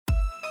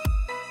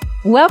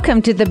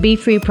Welcome to the Be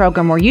Free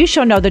program, where you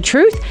shall know the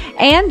truth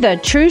and the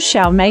truth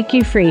shall make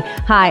you free.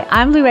 Hi,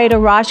 I'm Loretta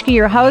Roschke,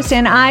 your host,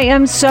 and I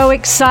am so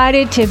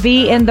excited to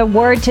be in the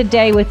Word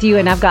today with you.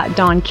 And I've got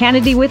Dawn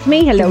Kennedy with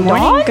me. Hello,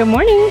 Dawn. Good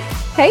morning.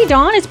 Hey,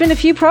 Dawn, it's been a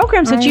few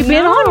programs that you've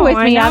been on with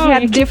me.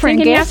 I've had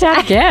different guests. You have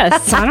to have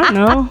guests. I don't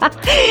know.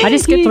 I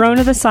just get thrown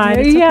to the side.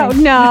 It's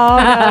No.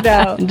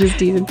 I'm just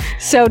teasing.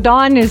 So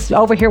Dawn is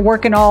over here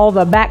working all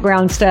the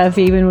background stuff,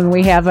 even when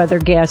we have other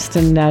guests.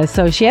 And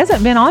so she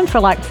hasn't been on for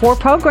like 4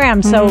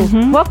 programs. So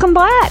welcome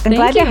back. I'm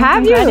glad to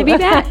have you. Glad to be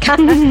back.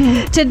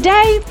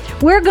 Today,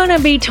 we're going to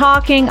be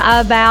talking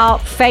about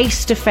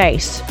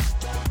face-to-face.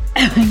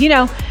 You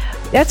know,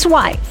 that's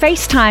why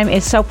FaceTime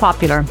is so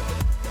popular,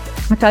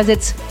 because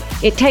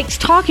it takes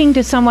talking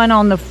to someone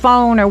on the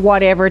phone or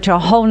whatever to a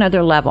whole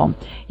nother level.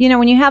 You know,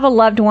 when you have a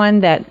loved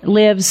one that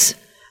lives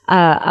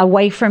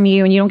away from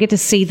you and you don't get to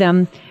see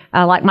them,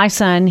 like my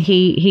son,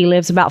 he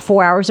lives about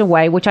 4 hours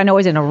away, which I know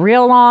isn't a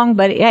real long,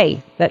 but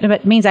hey,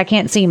 that means I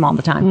can't see him all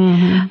the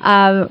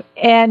time.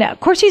 And of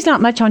course, he's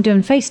not much on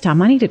doing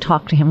FaceTime. I need to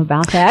talk to him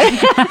about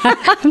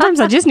that.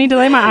 Sometimes I just need to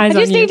lay my eyes on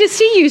you. I just need to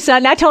see you,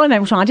 son. I told him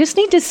that, I just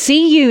need to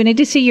see you. I need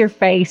to see your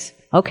face.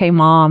 Okay,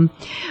 Mom.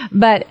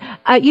 But,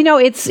 you know,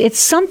 it's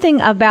something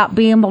about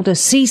being able to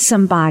see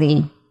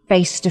somebody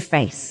face to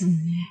face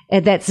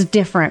that's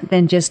different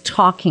than just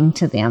talking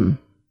to them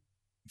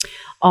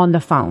on the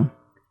phone.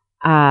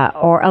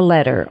 Or a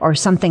letter or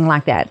something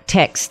like that,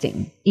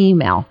 texting,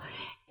 email.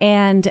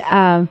 And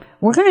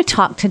we're going to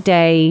talk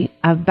today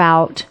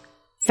about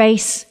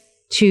face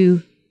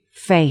to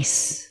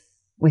face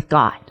with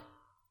God.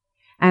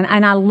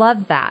 And I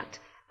love that.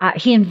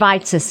 He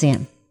invites us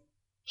in.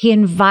 He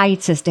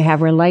invites us to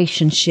have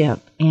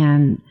relationship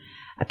and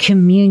a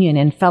communion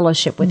and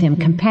fellowship with Him,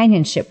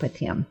 companionship with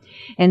Him.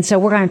 And so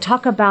we're going to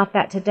talk about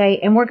that today.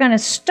 And we're going to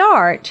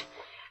start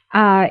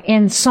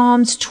in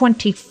Psalms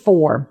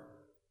 24.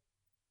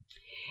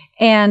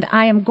 And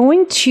I am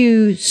going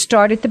to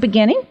start at the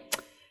beginning.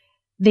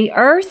 The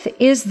earth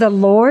is the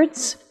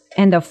Lord's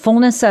and the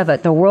fullness of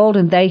it, the world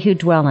and they who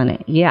dwell in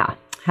it. Yeah,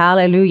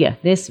 hallelujah.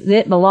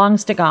 It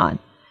belongs to God.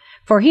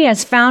 For He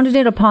has founded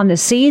it upon the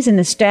seas and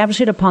established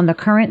it upon the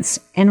currents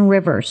and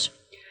rivers.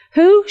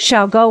 Who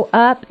shall go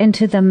up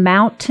into the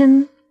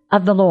mountain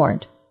of the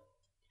Lord?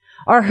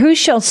 Or who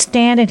shall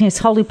stand in His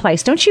holy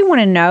place? Don't you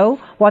want to know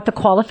what the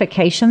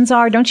qualifications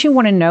are? Don't you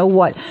want to know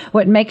what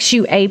makes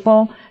you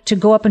able to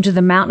go up into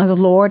the mountain of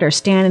the Lord or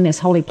stand in His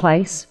holy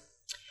place?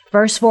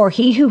 Verse 4,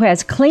 He who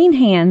has clean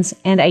hands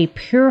and a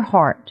pure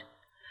heart,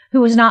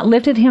 who has not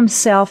lifted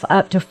himself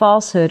up to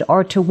falsehood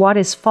or to what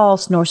is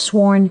false, nor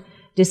sworn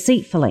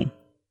deceitfully.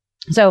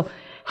 So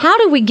how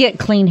do we get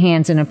clean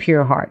hands and a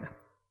pure heart?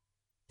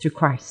 Through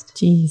Christ.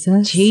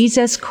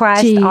 Jesus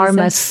Christ, our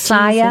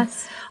Messiah,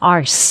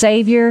 our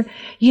Savior.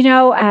 You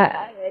know,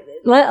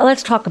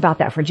 let's talk about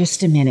that for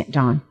just a minute,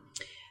 Dawn.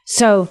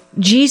 So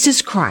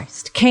Jesus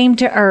Christ came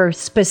to earth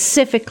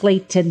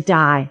specifically to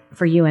die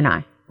for you and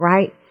I,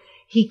 right?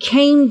 He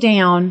came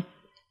down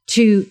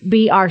to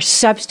be our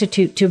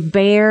substitute, to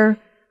bear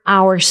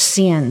our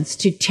sins,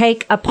 to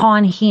take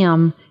upon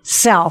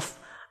Himself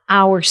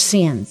our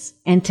sins,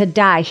 and to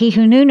die. He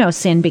who knew no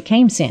sin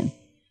became sin,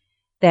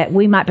 that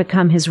we might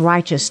become His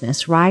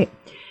righteousness, right?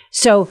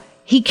 So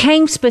He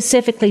came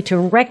specifically to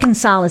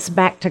reconcile us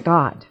back to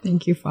God.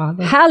 Thank you,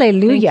 Father.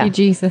 Hallelujah. Thank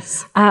you,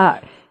 Jesus.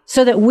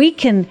 So that we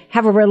can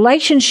have a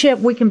relationship,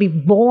 we can be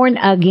born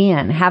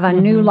again, have a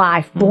new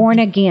life, born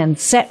again,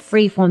 set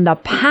free from the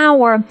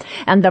power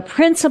and the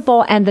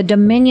principle and the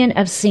dominion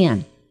of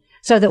sin,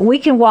 so that we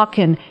can walk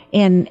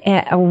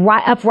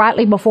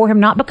uprightly before Him,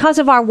 not because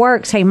of our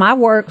works. Hey, my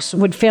works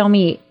would fail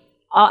me,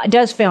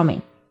 does fail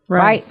me.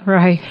 Right.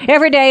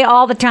 Every day,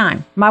 all the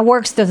time. My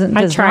works does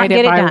not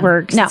get it done.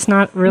 Works. No. It's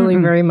not really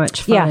very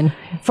much fun.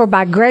 Yeah. For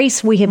by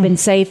grace we have been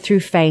saved through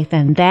faith,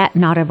 and that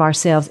not of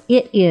ourselves.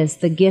 It is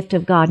the gift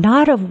of God,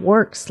 not of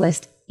works,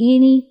 lest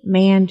any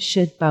man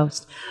should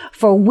boast.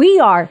 For we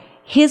are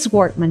His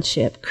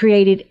workmanship,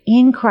 created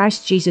in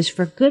Christ Jesus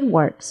for good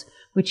works,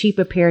 which He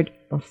prepared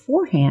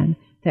beforehand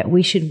that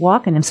we should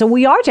walk in them. So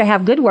we are to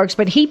have good works,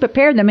 but He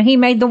prepared them and He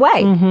made the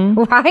way,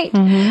 right?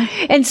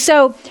 And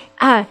so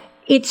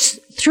it's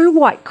through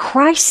what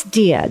Christ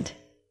did,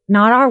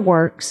 not our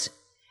works,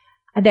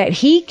 that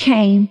He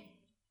came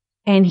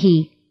and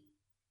He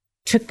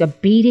took a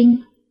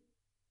beating,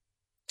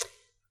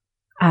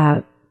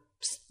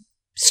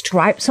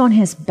 stripes on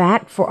His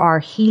back for our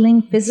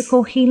healing,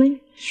 physical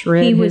healing.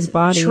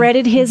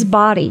 Shredded His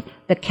body.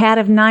 The cat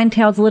of nine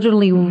tails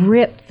literally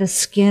ripped the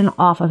skin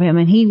off of Him,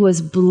 and He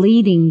was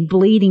bleeding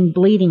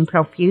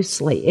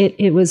profusely.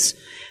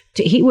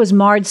 He was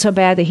marred so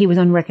bad that He was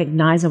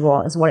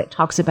unrecognizable, is what it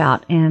talks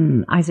about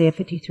in Isaiah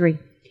 53.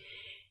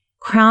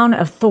 Crown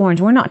of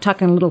thorns. We're not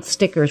talking little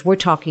stickers. We're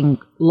talking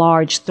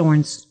large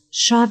thorns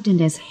shoved in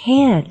His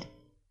head.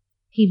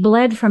 He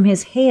bled from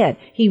His head.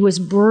 He was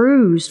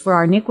bruised for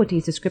our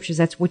iniquities, the Scripture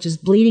says, which is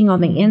bleeding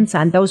on the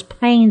inside, those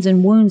pains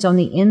and wounds on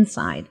the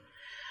inside.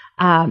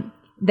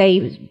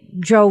 They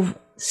drove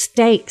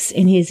stakes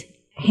in His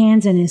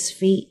hands and His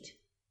feet.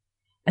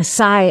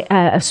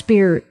 a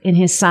spear in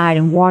his side,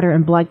 and water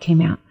and blood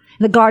came out.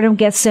 In the Garden of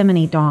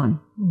Gethsemane, Dawn,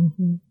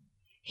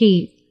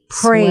 he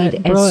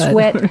prayed and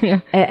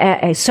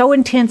sweat so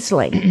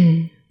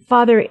intensely.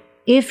 Father,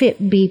 if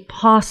it be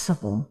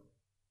possible,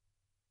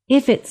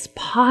 if it's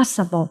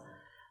possible,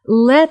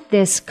 let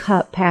this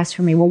cup pass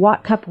from me. Well,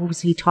 what cup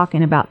was he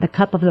talking about? The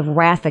cup of the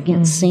wrath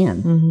against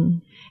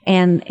sin.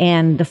 And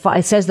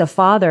it says the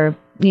Father,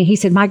 he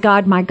said, my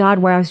God,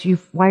 why have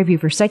you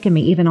forsaken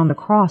me, even on the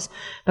cross?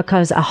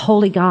 Because a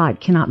holy God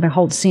cannot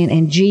behold sin.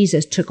 And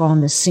Jesus took on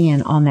the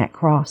sin on that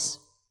cross.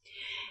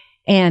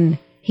 And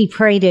he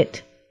prayed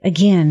it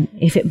again,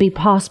 if it be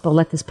possible,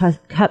 let this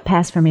cup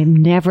pass from him.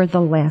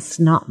 Nevertheless,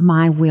 not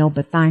my will,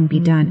 but thine be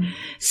done.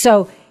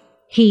 So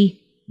he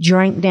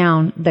drank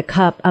down the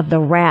cup of the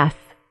wrath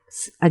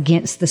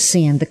against the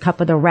sin, the cup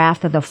of the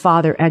wrath of the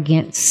Father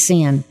against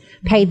sin,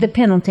 paid the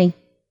penalty.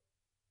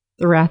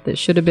 The wrath that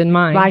should have been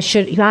mine.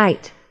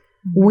 Right.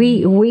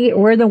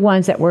 We're the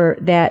ones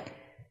that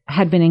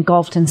had been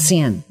engulfed in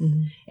sin.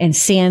 And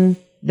sin,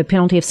 the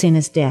penalty of sin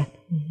is death.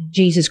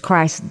 Jesus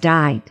Christ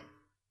died.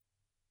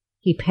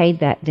 He paid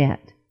that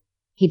debt.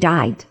 He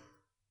died.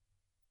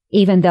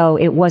 Even though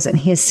it wasn't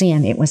his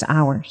sin, it was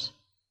ours.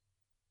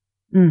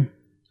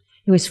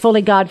 He was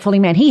fully God, fully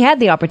man. He had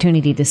the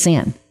opportunity to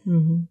sin.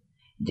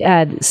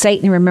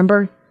 Satan,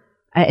 remember,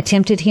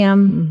 tempted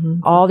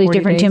him, all these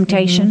different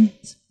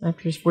temptations.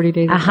 After his 40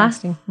 days of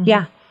fasting.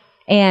 Yeah.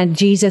 And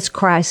Jesus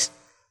Christ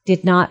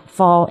did not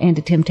fall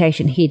into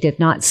temptation. He did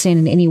not sin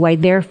in any way.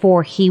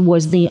 Therefore, he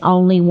was the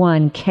only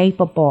one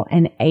capable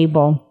and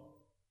able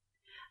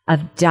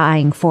of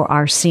dying for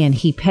our sin.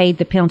 He paid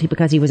the penalty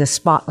because he was a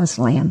spotless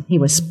lamb. He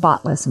was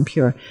spotless and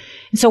pure.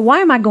 And so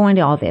why am I going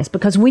to all this?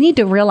 Because we need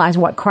to realize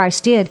what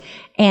Christ did.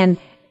 And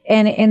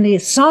in the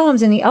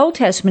Psalms in the Old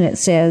Testament, it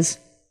says,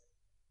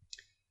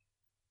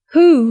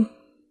 who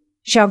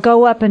shall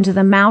go up into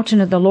the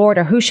mountain of the Lord,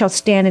 or who shall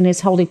stand in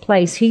his holy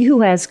place? He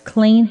who has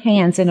clean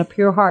hands and a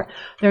pure heart.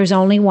 There's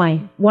only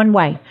one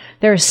way.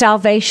 There is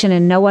salvation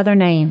in no other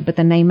name but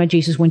the name of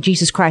Jesus. When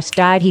Jesus Christ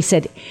died, he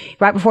said,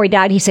 right before he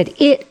died, he said,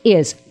 it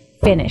is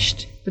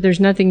finished. But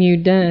there's nothing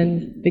you've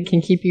done that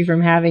can keep you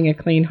from having a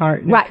clean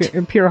heart, and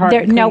a pure heart,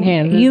 and clean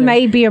hands. You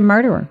may be a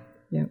murderer.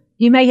 Yeah.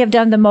 You may have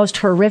done the most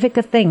horrific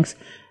of things.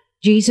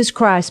 Jesus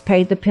Christ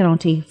paid the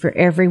penalty for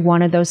every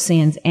one of those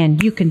sins,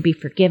 and you can be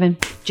forgiven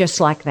just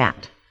like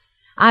that.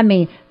 I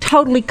mean,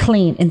 totally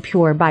clean and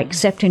pure by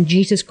accepting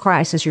Jesus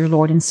Christ as your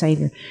Lord and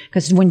Savior.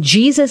 Because when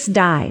Jesus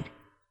died,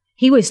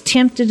 he was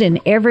tempted in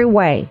every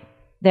way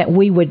that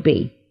we would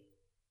be,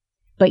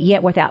 but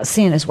yet without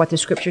sin, is what the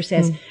Scripture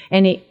says.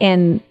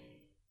 And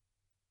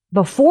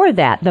before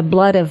that, the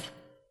blood of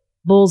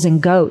bulls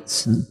and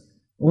goats and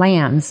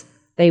lambs,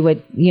 they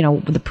would,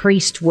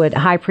 the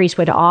high priest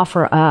would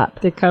offer up.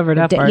 To cover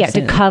up our sin.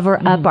 To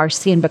cover up our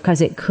sin, because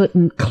it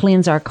couldn't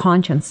cleanse our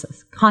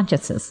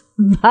consciences.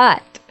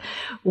 But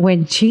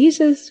when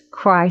Jesus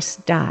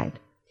Christ died,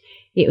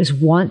 it was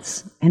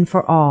once and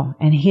for all,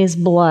 and his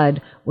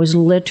blood was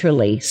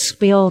literally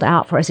spilled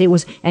out for us. It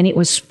was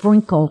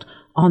sprinkled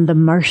on the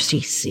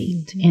mercy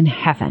seat in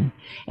heaven.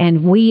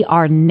 And we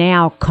are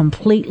now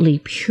completely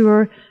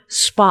pure,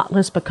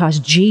 spotless, because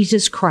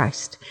Jesus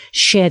Christ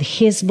shed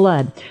his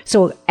blood.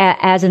 So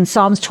as in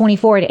Psalms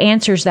 24, it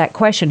answers that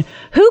question.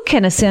 Who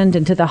can ascend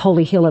into the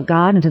holy hill of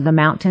God, into the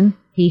mountain?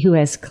 He who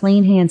has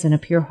clean hands and a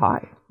pure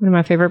heart. One of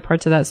my favorite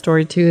parts of that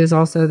story, too, is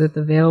also that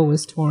the veil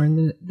was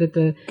torn.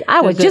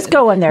 I was just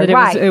going there,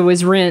 right. It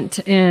was rent,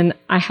 and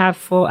I have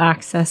full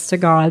access to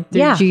God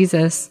through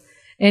Jesus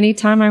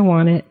anytime I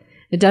want it.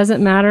 It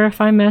doesn't matter if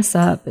I mess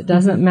up. It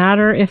doesn't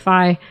matter if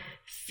I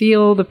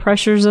feel the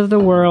pressures of the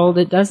world.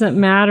 It doesn't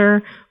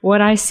matter what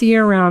I see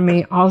around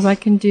me. All I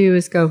can do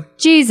is go,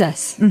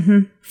 Jesus,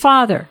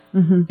 Father,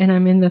 and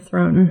I'm in the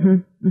throne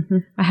room.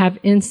 I have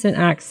instant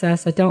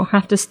access. I don't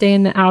have to stay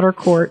in the outer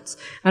courts.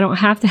 I don't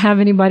have to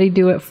have anybody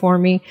do it for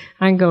me.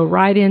 I can go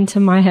right into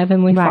my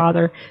Heavenly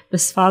Father, the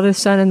Father,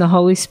 Son, and the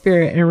Holy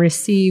Spirit, and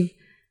receive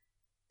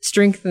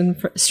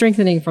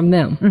strengthening from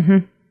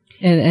them.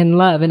 And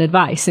love and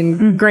advice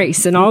and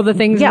grace and all the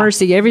things,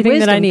 mercy, everything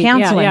wisdom, that I need.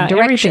 Counseling,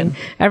 direction,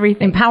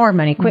 everything.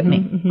 Empowerment,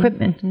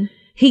 equipment,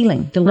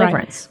 healing,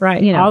 deliverance.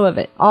 Right. All of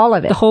it. All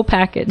of it. The whole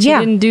package. Yeah.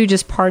 You didn't do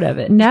just part of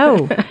it.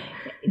 No.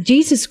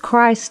 Jesus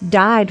Christ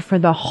died for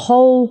the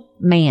whole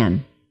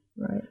man.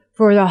 Right.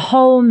 For the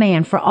whole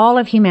man, for all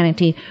of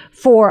humanity,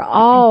 for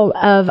all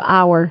of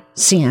our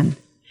sin.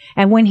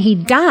 And when he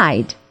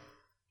died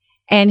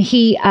and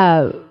he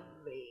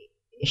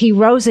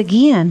rose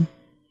again,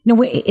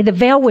 the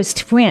veil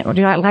was rent,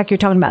 like you're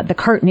talking about, the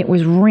curtain, it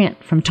was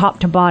rent from top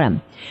to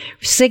bottom,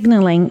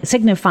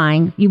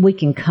 signifying we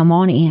can come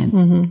on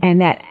in.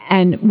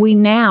 And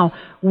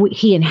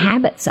he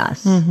inhabits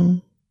us.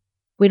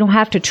 We don't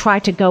have to try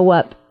to go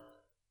up.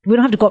 We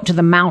don't have to go up to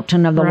the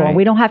mountain of the Lord.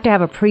 We don't have to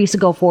have a priest to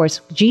go for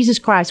us. Jesus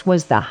Christ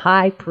was the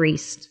high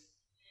priest.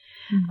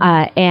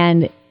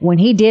 And when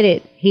he did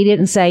it, he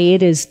didn't say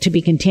it is to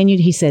be continued.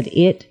 He said,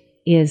 it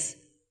is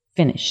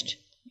finished.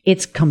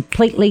 It's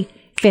completely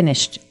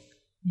finished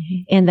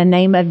in the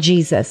name of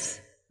Jesus.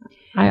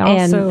 I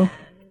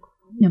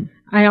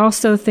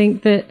also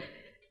think that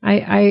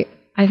I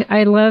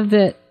love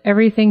that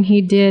everything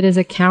he did is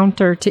a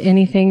counter to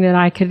anything that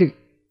I could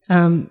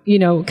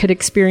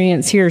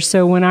experience here.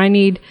 So when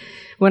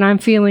I'm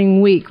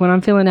feeling weak, when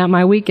I'm feeling at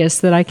my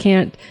weakest, that I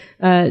can't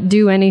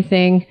do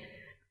anything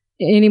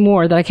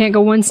anymore, that I can't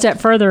go one step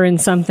further in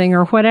something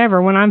or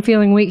whatever. When I'm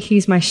feeling weak,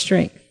 he's my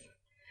strength.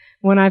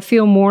 When I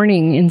feel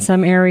mourning in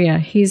some area,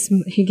 he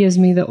gives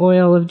me the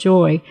oil of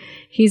joy.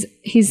 He's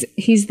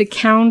the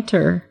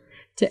counter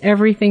to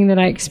everything that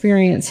I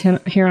experience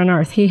here on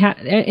earth.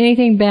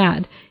 Anything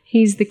bad,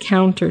 he's the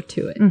counter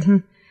to it. Mm-hmm.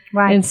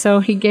 Right. And so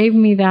he gave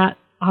me that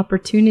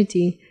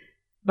opportunity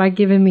by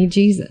giving me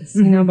Jesus,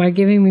 by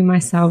giving me my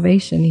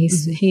salvation.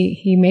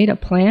 He made a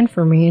plan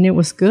for me, and it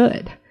was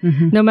good.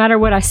 Mm-hmm. No matter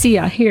what I see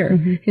out here,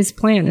 his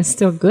plan is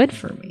still good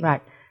for me.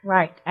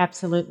 Right.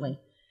 Absolutely.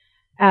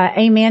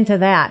 Amen to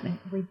that.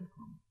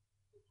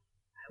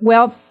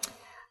 Well,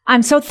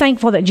 I'm so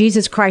thankful that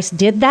Jesus Christ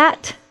did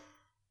that.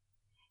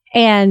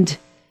 And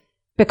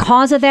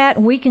because of that,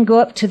 we can go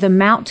up to the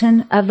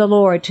mountain of the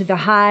Lord, to the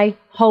high,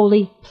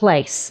 holy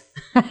place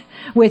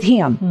with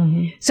him.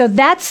 Mm-hmm. So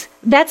that's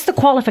the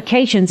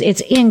qualifications.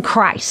 It's in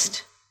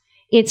Christ.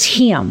 It's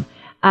him.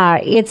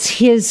 It's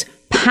his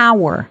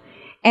power.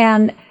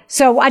 And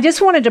so I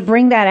just wanted to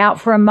bring that out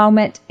for a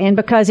moment. And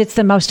because it's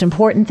the most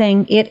important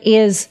thing, it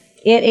is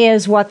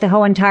what the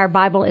whole entire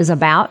Bible is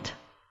about.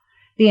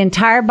 The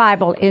entire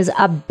Bible is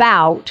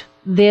about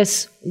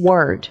this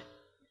word.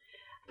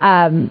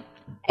 And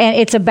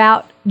it's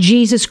about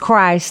Jesus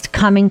Christ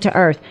coming to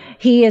earth.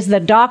 He is the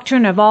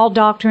doctrine of all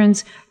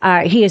doctrines.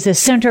 He is the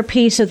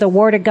centerpiece of the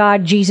Word of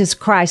God, Jesus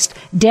Christ,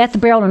 death,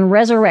 burial, and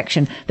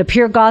resurrection. The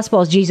pure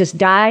gospel is Jesus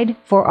died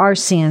for our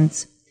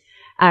sins.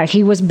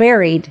 He was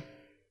buried,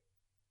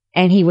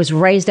 and he was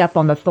raised up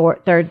on the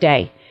third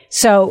day.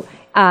 So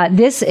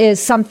this is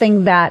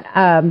something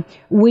that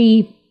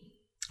we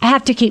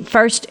have to keep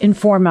first and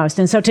foremost.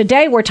 And so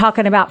today we're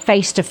talking about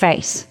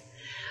face-to-face.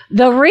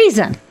 The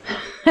reason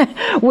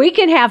we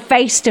can have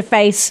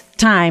face-to-face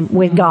time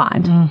with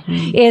God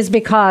is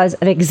because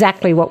of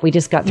exactly what we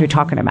just got through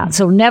talking about.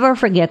 So never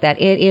forget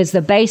that. It is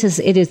the basis.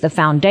 It is the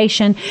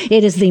foundation.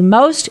 It is the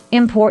most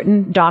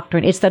important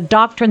doctrine. It's the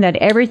doctrine that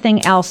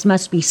everything else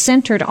must be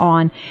centered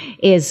on,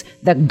 is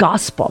the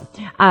gospel.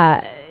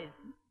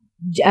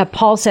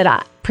 Paul said,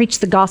 I preach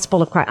the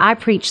gospel of Christ. I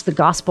preach the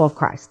gospel of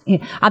Christ.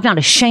 I'm not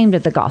ashamed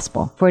of the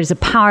gospel, for it is the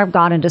power of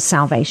God unto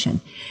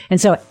salvation.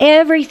 And so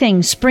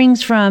everything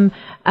springs from,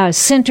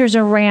 centers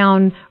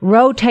around,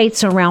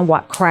 rotates around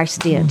what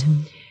Christ did.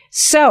 Mm-hmm.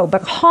 So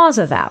because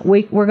of that,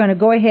 we're going to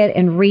go ahead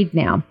and read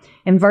now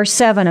in verse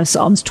 7 of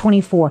Psalms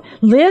 24.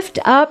 Lift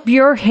up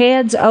your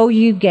heads, O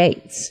you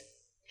gates,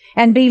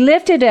 and be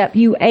lifted up,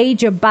 you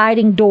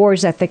age-abiding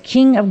doors, that the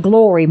King of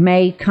glory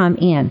may come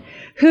in.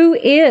 Who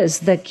is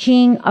the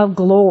King of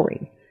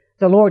glory?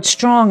 The Lord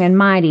strong and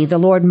mighty, the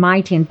Lord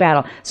mighty in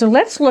battle. So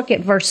let's look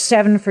at verse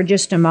 7 for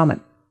just a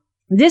moment.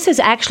 This is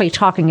actually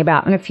talking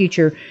about, in the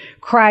future,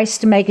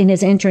 Christ making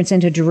his entrance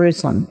into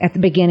Jerusalem at the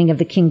beginning of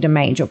the kingdom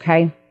age,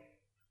 okay?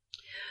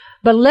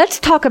 But let's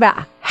talk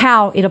about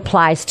how it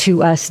applies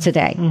to us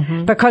today.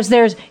 Mm-hmm. Because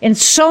there's, in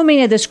so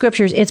many of the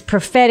scriptures, it's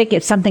prophetic,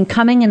 it's something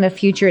coming in the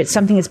future, it's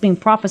something that's being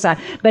prophesied,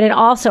 but it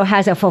also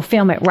has a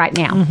fulfillment right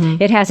now.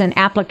 Mm-hmm. It has an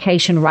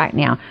application right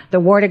now.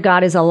 The Word of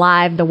God is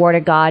alive, the Word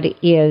of God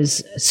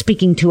is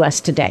speaking to us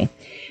today.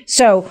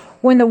 So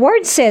when the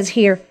Word says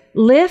here,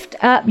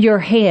 lift up your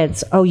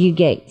heads, O you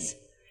gates.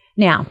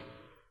 Now,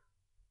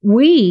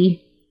 we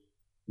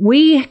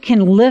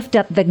can lift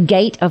up the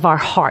gate of our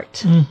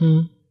heart.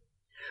 Mm-hmm.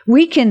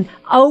 We can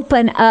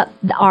open up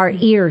our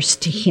ears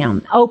to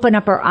him, open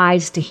up our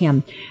eyes to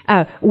him.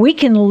 We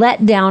can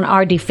let down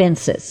our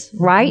defenses,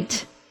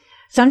 right?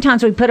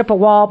 Sometimes we put up a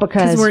wall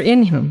because we're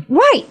in him.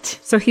 Right.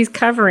 So he's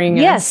covering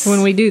us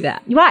when we do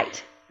that.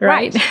 Right.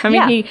 Right. I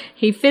mean,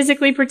 he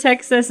physically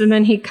protects us, and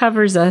then he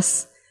covers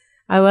us.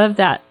 I love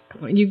that.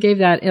 You gave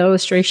that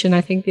illustration,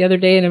 I think, the other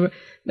day in a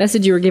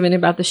message you were giving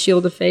about the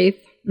shield of faith.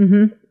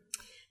 Mm-hmm.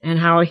 And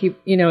how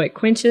it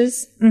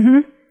quenches.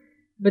 Mm-hmm.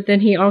 But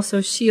then he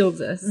also shields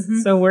us.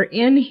 Mm-hmm. So we're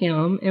in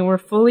him and we're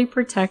fully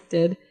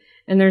protected.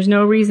 And there's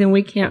no reason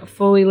we can't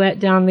fully let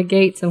down the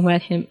gates and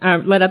let him,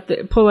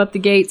 pull up the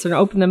gates or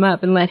open them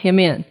up and let him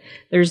in.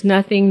 There's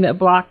nothing that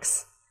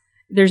blocks.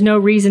 There's no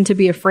reason to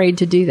be afraid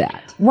to do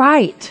that.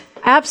 Right.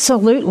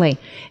 Absolutely.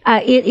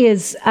 It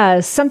is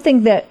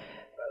something that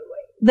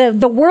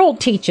the world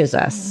teaches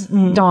us,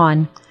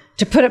 Dawn,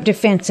 to put up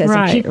defenses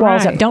and keep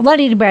walls up. Don't let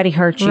anybody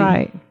hurt you.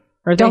 Right.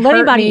 Or don't let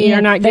anybody in.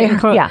 You're not getting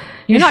close. Yeah,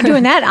 you're not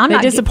doing that. I'm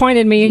not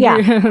disappointed me.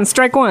 Yeah.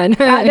 Strike one.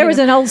 There was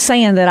an old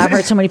saying that I've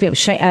heard so many people.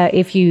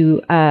 If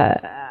you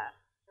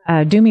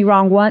do me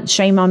wrong once,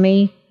 shame on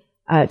me.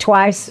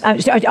 Twice,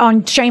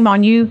 shame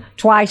on you.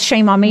 Twice,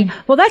 shame on me.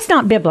 Well, that's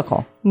not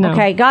biblical. No.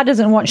 Okay, God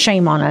doesn't want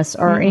shame on us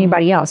or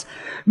anybody else.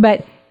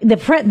 But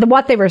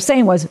what they were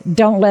saying was,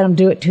 don't let them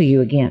do it to you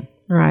again.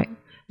 Right.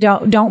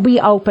 Don't be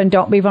open.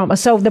 Don't be vulnerable.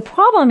 So the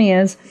problem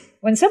is,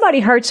 when somebody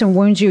hurts and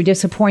wounds you,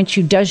 disappoints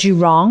you, does you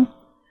wrong,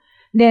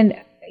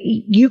 then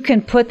you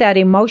can put that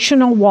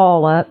emotional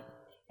wall up,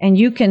 and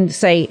you can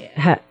say,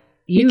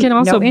 you can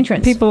also, no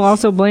entrance. People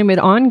also blame it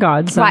on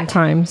God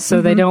sometimes. Right.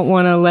 So they don't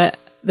want to let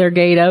their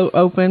gate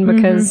open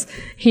because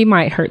he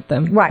might hurt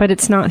them. Right. But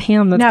it's not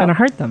him that's going to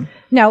hurt them.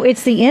 No,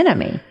 it's the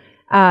enemy.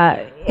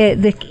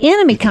 The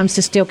enemy comes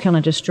to steal, kill,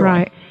 and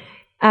destroy.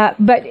 Right.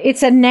 But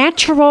it's a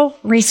natural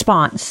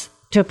response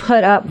to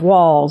put up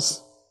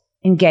walls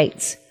and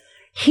gates.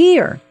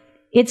 Here,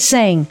 it's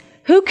saying,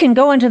 who can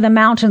go into the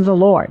mountain of the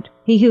Lord?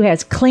 He who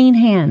has clean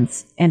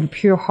hands and a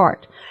pure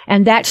heart.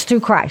 And that's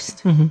through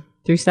Christ. Mm-hmm.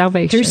 Through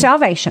salvation. Through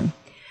salvation.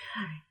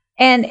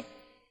 And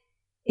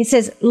it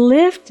says,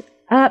 lift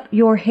up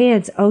your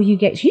heads, O you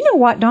gates. You know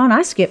what, Dawn?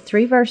 I skipped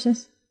 3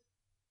 verses.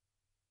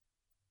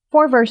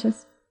 4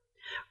 verses.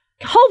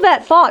 Hold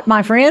that thought,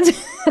 my friends,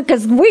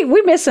 because we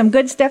missed some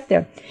good stuff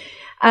there.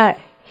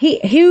 He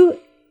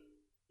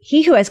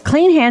who has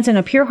clean hands and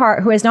a pure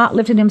heart, who has not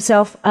lifted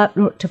himself up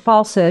to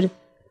falsehood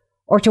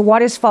or to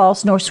what is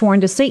false, nor sworn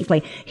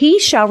deceitfully, he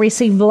shall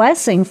receive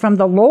blessing from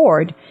the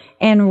Lord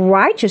and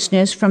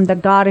righteousness from the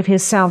God of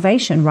his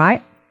salvation,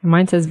 right?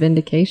 Mine says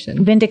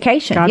vindication.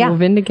 Vindication, God will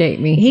vindicate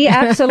me. He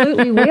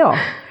absolutely will.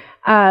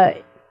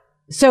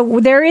 So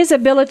there is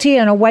ability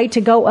and a way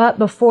to go up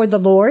before the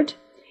Lord.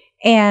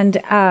 And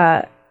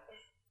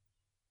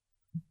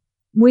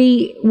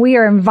we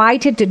are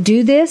invited to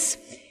do this.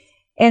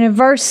 And in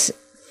verse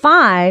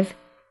 5,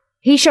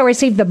 he shall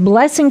receive the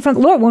blessing from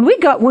the Lord. When we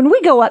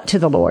go up to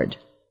the Lord,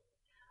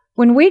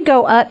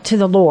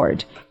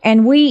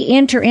 and we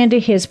enter into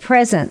his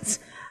presence,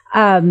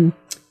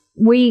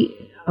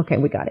 we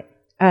got it.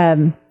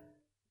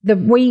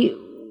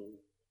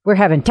 We're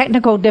having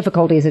technical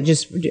difficulties.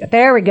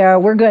 There we go.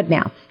 We're good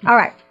now. All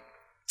right.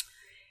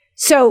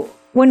 So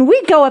when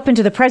we go up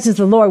into the presence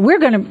of the Lord,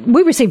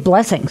 we receive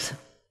blessings.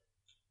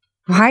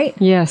 Right?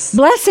 Yes.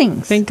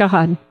 Blessings. Thank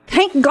God.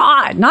 Thank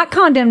God, not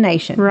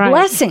condemnation. Right.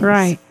 Blessings.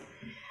 Right.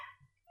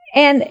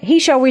 And he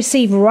shall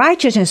receive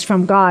righteousness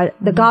from God,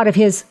 the God of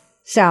his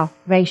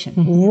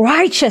salvation.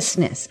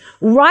 Righteousness.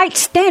 Right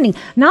standing.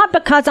 Not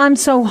because I'm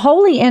so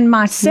holy in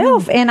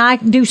myself and I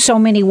do so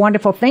many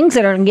wonderful things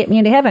that are going to get me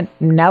into heaven.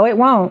 No, it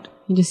won't.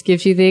 He just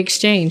gives you the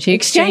exchange. He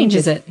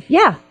exchanges it.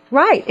 Yeah,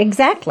 right.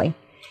 Exactly.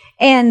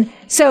 And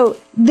so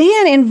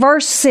then in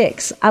verse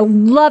 6, I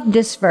love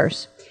this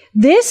verse.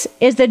 This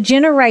is the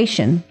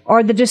generation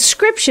or the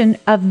description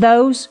of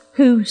those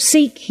who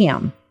seek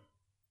him,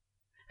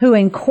 who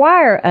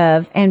inquire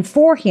of and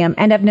for him,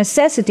 and of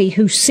necessity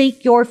who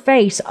seek your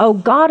face, O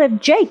God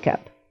of Jacob.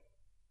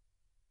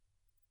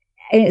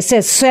 And it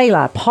says,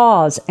 Selah,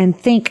 pause and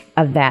think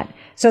of that.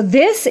 So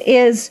this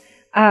is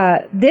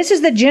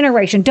the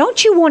generation.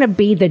 Don't you want to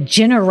be the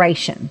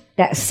generation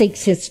that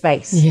seeks his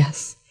face?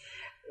 Yes.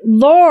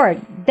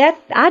 Lord,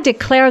 that I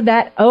declare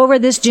that over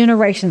this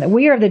generation, that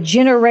we are the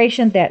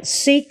generation that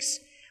seeks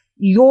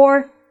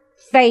your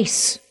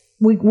face.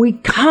 We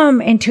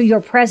come into your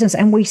presence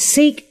and we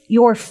seek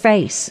your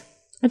face.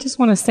 I just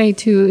want to say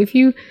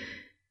too,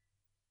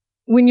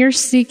 when you're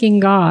seeking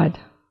God,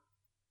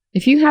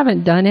 if you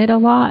haven't done it a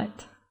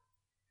lot,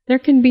 there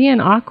can be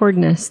an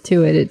awkwardness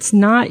to it. It's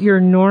not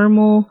your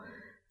normal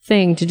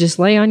thing to just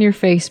lay on your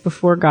face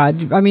before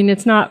God. I mean,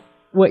 it's not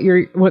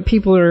what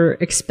people are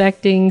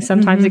expecting.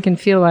 Sometimes it can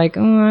feel like,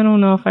 oh, I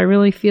don't know if I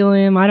really feel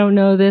him. I don't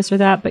know this or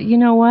that. But you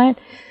know what?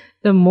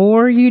 The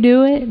more you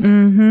do it,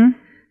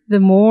 the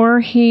more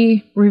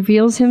he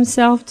reveals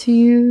himself to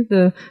you,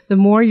 the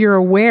more you're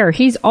aware.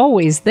 He's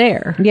always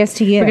there. Yes,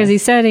 he is. Because he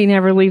said he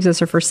never leaves us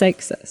or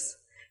forsakes us.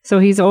 So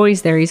he's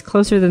always there. He's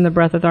closer than the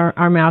breath of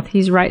our mouth.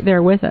 He's right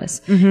there with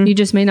us. You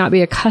just may not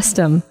be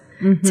accustomed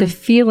to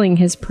feeling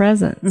his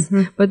presence.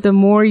 But the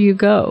more you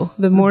go,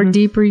 the more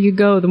deeper you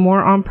go, the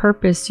more on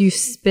purpose you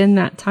spend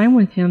that time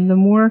with him, the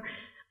more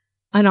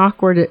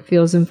unawkward it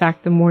feels. In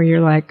fact, the more you're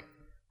like,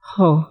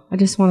 oh, I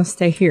just want to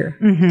stay here.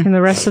 Can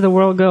the rest of the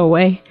world go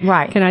away?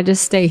 Right. Can I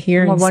just stay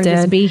here instead? I want to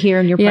just be here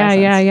in your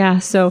presence. Yeah.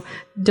 So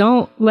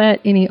don't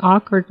let any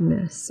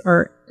awkwardness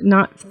or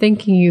not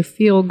thinking you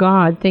feel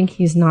God think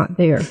he's not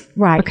there.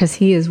 Right. Because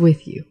he is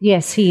with you.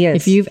 Yes, he is.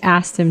 If you've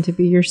asked him to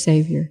be your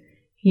Savior,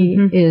 he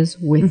is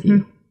with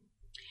you.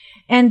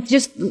 And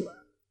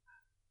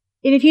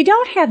if you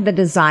don't have the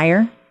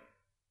desire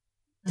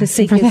to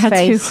seek his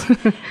face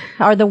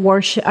or the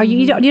worship, or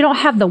you don't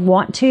have the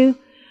want to,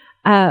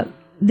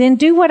 then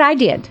do what I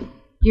did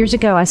years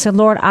ago. I said,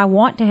 Lord, I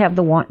want to have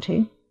the want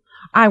to.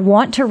 I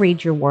want to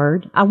read your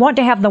word. I want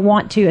to have the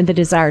want to and the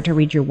desire to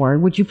read your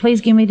word. Would you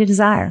please give me the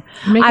desire?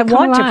 I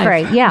want to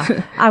pray.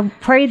 Yeah. I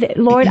pray that,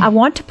 Lord, I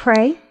want to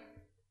pray.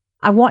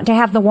 I want to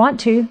have the want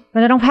to,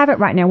 but I don't have it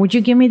right now. Would you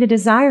give me the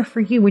desire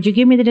for you? Would you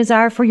give me the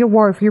desire for your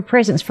word, for your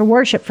presence, for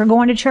worship, for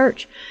going to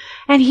church?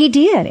 And he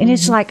did. And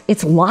it's like,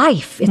 it's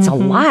life. It's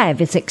alive.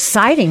 It's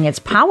exciting. It's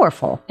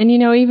powerful. And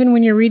even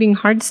when you're reading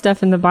hard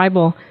stuff in the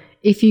Bible,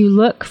 if you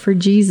look for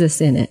Jesus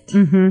in it,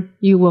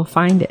 you will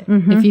find it.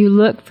 If you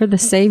look for the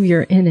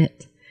Savior in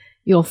it,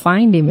 you'll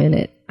find him in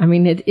it. I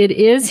mean, it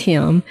is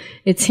him.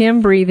 It's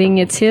him breathing.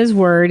 It's his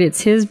word.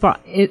 It's his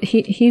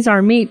he's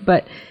our meat,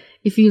 but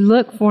if you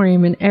look for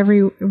him in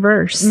every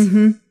verse,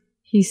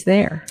 he's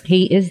there.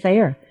 He is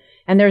there.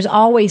 And there's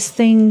always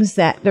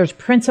there's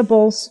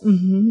principles.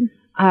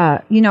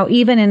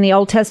 Even in the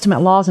Old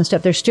Testament laws and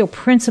stuff, there's still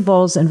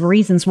principles and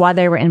reasons why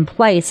they were in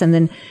place. And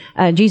then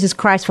Jesus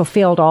Christ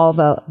fulfilled all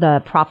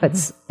the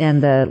prophets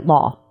and the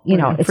law.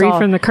 It's free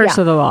from the curse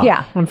of the law.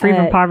 Yeah. I'm free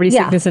from poverty,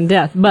 sickness, and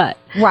death. But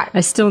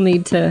I still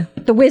need the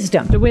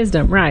wisdom. The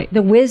wisdom, right.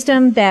 The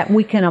wisdom that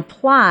we can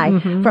apply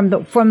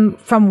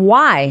from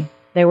why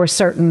there were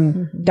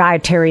certain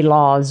dietary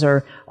laws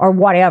or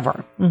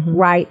whatever,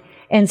 right?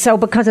 And so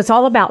because it's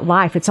all about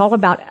life, it's all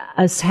about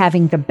us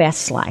having the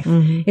best life.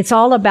 It's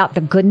all about the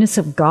goodness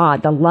of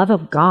God, the love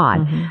of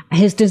God,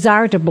 his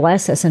desire to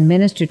bless us and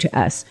minister to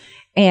us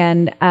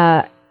and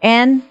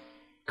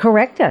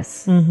correct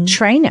us,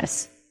 train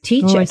us,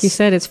 teach us. Like you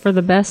said, it's for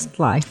the best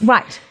life.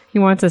 Right. He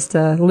wants us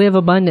to live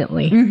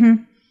abundantly.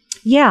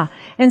 Yeah.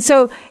 And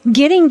so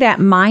getting that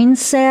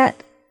mindset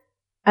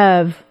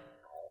of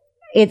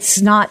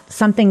it's not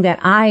something that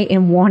I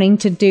am wanting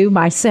to do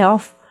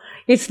myself.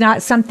 It's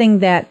not something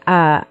that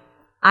I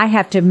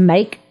have to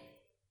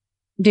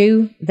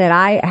do, that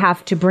I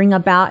have to bring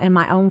about in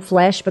my own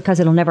flesh because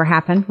it'll never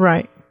happen.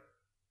 Right.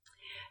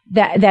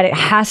 That it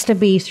has to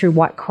be through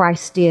what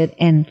Christ did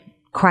and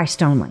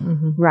Christ only.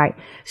 Right.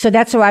 So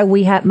that's why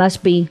we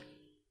must be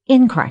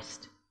in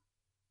Christ.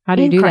 How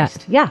do you do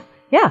Christ. that? Yeah.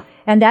 Yeah.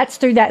 And that's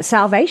through that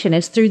salvation.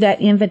 It's through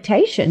that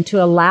invitation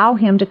to allow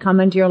him to come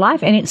into your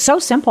life. And it's so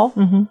simple.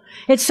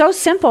 It's so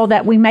simple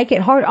that we make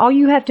it hard. All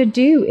you have to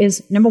do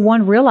is, number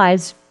one,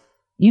 realize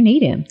you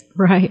need him.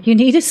 Right. You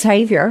need a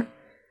savior.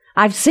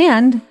 I've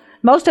sinned.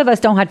 Most of us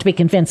don't have to be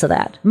convinced of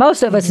that.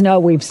 Most of us know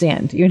we've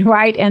sinned,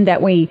 right? And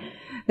that we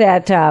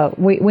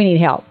need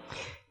help.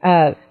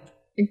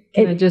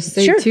 Can I just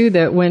say too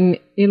that when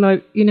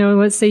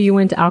let's say you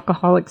went to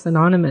Alcoholics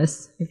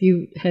Anonymous, if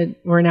you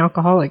were an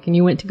alcoholic and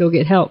you went to go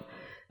get help,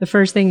 the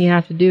first thing you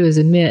have to do is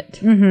admit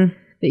that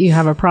you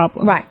have a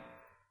problem. Right.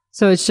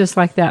 So it's just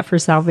like that for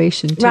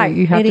salvation too. Right.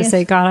 You have to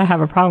say, God, I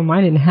have a problem.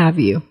 I didn't have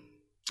you,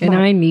 and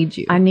I need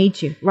you. I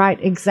need you. Right.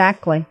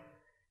 Exactly.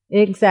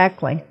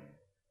 Exactly.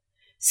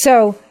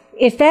 So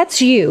if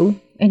that's you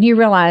and you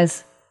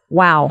realize,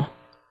 wow,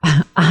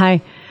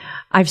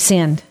 I've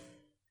sinned.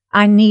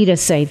 I need a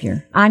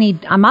savior.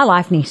 My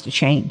life needs to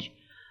change.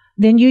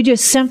 Then you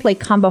just simply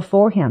come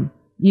before him.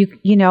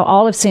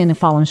 All have sinned and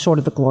fallen short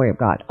of the glory of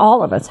God.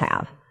 All of us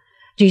have.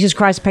 Jesus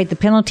Christ paid the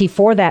penalty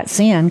for that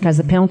sin because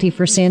the penalty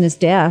for sin is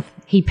death.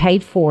 He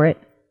paid for it.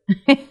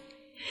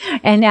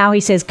 And now he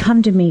says,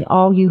 come to me,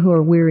 all you who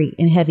are weary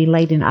and heavy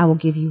laden, I will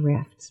give you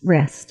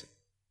rest.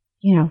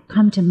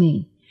 Come to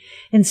me.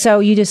 And so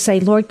you just say,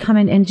 Lord, come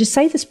in and just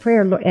say this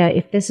prayer.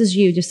 If this is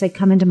you, just say,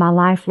 come into my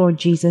life, Lord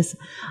Jesus.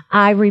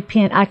 I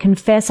repent. I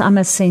confess I'm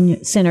a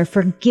sinner.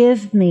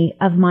 Forgive me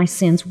of my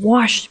sins.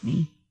 Wash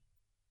me.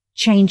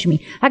 Change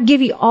me. I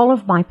give you all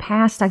of my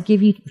past. I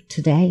give you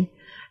today.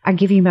 I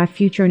give you my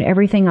future and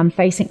everything I'm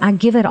facing. I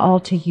give it all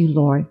to you,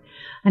 Lord.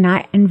 And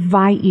I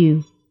invite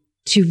you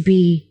to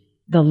be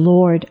the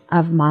Lord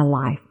of my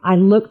life. I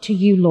look to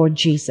you, Lord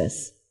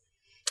Jesus,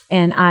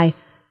 and I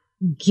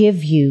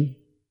give you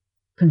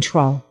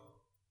control.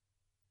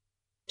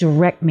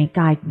 Direct me,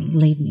 guide me,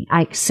 lead me.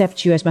 I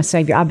accept you as my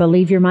Savior. I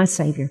believe you're my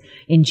Savior.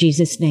 In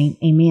Jesus' name,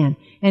 amen.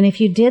 And if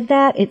you did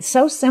that, it's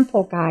so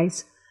simple,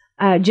 guys.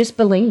 Just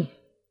believe.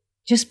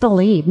 Just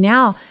believe.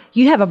 Now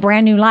you have a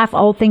brand new life.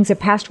 Old things have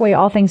passed away.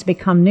 All things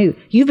become new.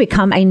 You've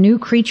become a new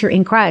creature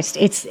in Christ.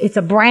 It's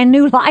a brand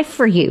new life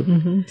for you.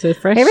 It's a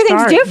fresh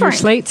Everything's start. different. Your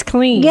slate's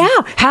clean. Yeah.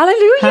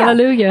 Hallelujah.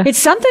 Hallelujah. It's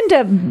something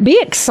to be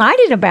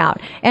excited about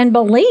and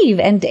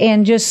believe and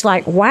just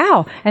like,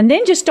 wow. And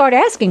then just start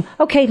asking,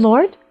 okay,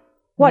 Lord,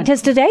 what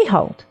does today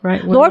hold?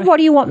 Right. Lord, what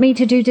do you want me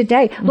to do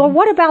today? Lord,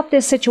 what about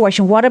this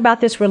situation? What about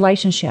this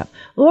relationship?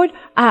 Lord,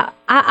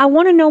 I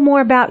want to know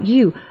more about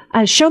you.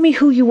 Show me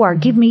who you are.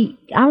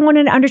 I want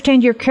to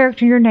understand your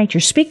character and your nature.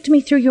 Speak to me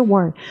through your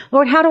word.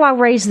 Lord, how do I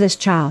raise this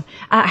child?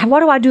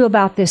 What do I do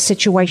about this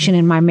situation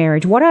in my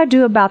marriage? What do I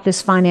do about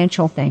this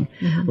financial thing?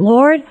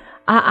 Lord,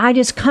 I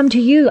just come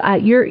to you.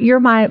 You're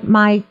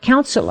my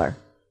counselor.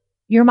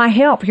 You're my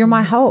help. You're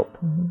my hope.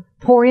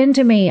 Pour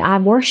into me. I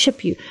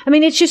worship you. I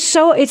mean, it's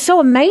so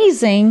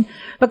amazing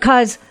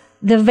because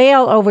the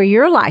veil over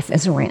your life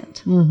is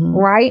rent,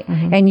 right?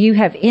 And you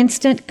have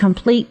instant,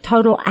 complete,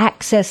 total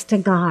access to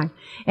God.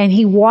 And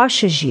he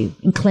washes you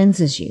and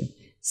cleanses you.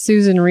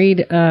 Susan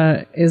Reed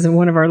is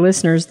one of our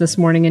listeners this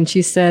morning, and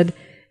she said,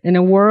 in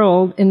the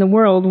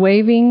world,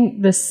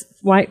 waving this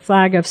white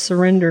flag of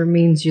surrender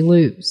means you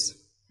lose.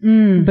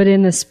 But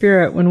in the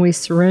Spirit, when we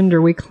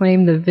surrender, we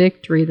claim the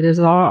victory that is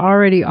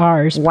already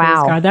ours. Wow.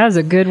 Praise God. That is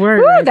a good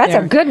word. Ooh, right that's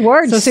there. a good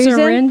word, so Susan.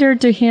 Surrender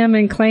to him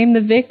and claim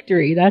the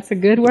victory. That's a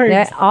good word.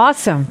 That's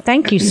awesome.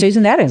 Thank you,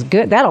 Susan. That is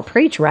good. That'll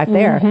preach right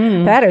there.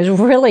 That is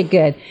really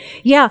good.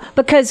 Yeah,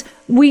 because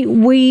we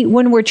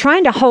when we're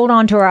trying to hold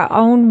on to our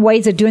own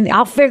ways of doing it,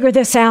 I'll figure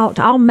this out.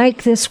 I'll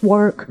make this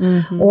work.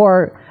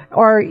 Or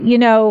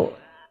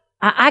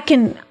I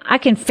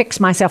can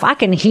fix myself. I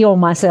can heal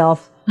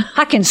myself.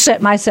 I can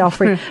set myself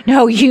free.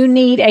 No, you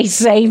need a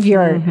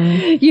Savior.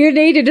 You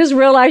need to just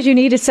realize you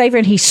need a Savior,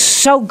 and He's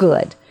so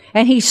good.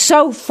 And He's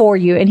so for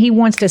you, and He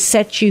wants to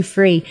set you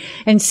free.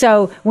 And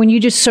so when you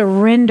just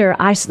surrender,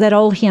 that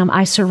old hymn,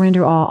 I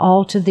surrender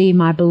all to Thee,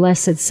 my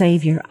blessed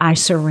Savior. I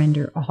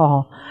surrender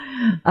all.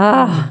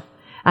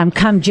 I'm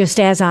come just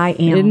as I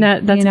am. Isn't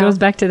that goes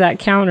back to that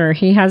counter.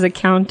 He has a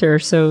counter.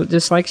 So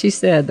just like she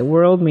said, the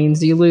world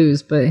means you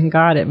lose, but in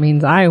God it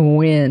means I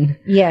win.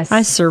 Yes.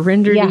 I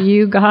surrender to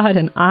you, God,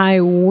 and I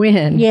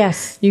win.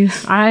 Yes.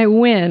 I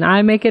win.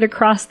 I make it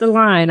across the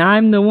line.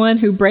 I'm the one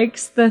who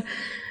breaks the,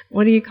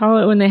 what do you call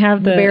it when they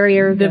have the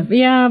barrier? But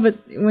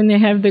when they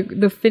have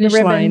the finish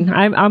line,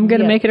 I'm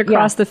going to make it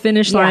across the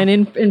finish line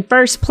in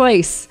first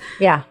place.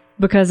 Yeah.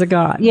 Because of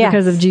God,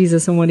 because of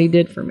Jesus and what He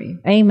did for me.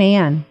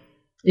 Amen.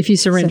 If you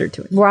surrender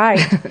to it. Right.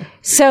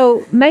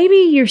 So maybe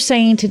you're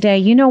saying today,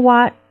 you know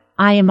what?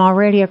 I am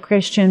already a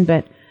Christian,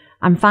 but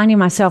I'm finding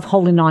myself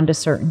holding on to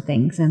certain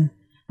things, and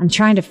I'm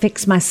trying to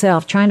fix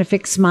myself, trying to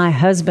fix my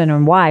husband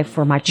or wife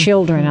or my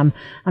children.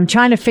 I'm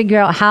trying to figure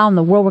out how in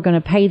the world we're going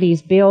to pay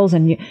these bills,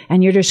 and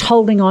you're just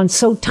holding on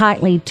so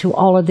tightly to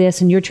all of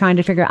this, and you're trying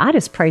to figure out. I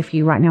just pray for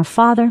you right now,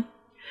 Father.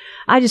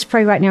 I just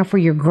pray right now for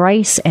your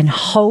grace and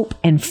hope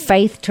and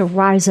faith to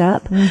rise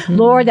up.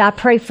 Lord, I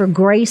pray for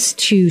grace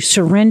to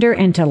surrender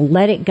and to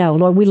let it go.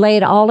 Lord, we lay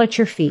it all at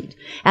your feet,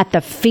 at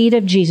the feet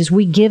of Jesus.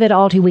 We give it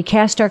all to you. We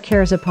cast our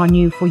cares upon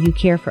you, for you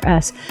care for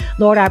us.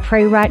 Lord, I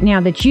pray right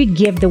now that you'd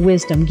give the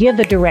wisdom, give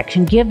the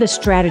direction, give the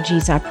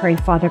strategies, I pray,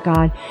 Father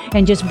God,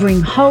 and just bring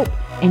hope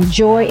and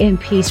joy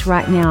and peace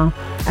right now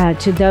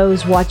to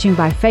those watching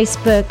by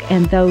Facebook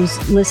and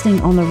those listening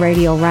on the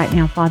radio right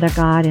now, Father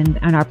God, and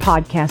our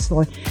podcast,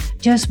 Lord.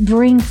 Just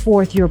bring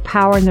forth your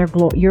power and your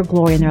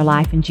glory in their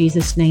life. In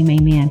Jesus' name,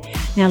 amen.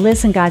 Now,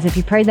 listen, guys, if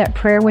you prayed that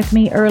prayer with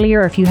me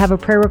earlier, if you have a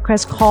prayer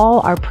request, call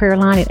our prayer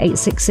line at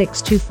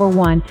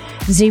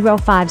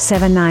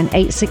 866-241-0579,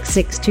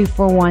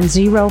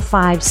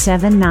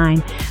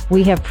 866-241-0579.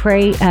 We have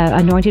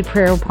anointed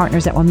prayer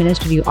partners that will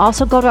minister to you.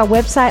 Also, go to our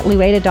website,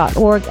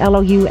 louada.org,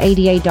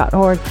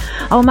 louada.org.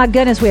 Oh, my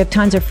goodness, we have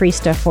tons of free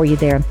stuff for you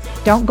there.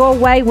 Don't go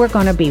away. We're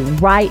going to be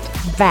right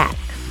back.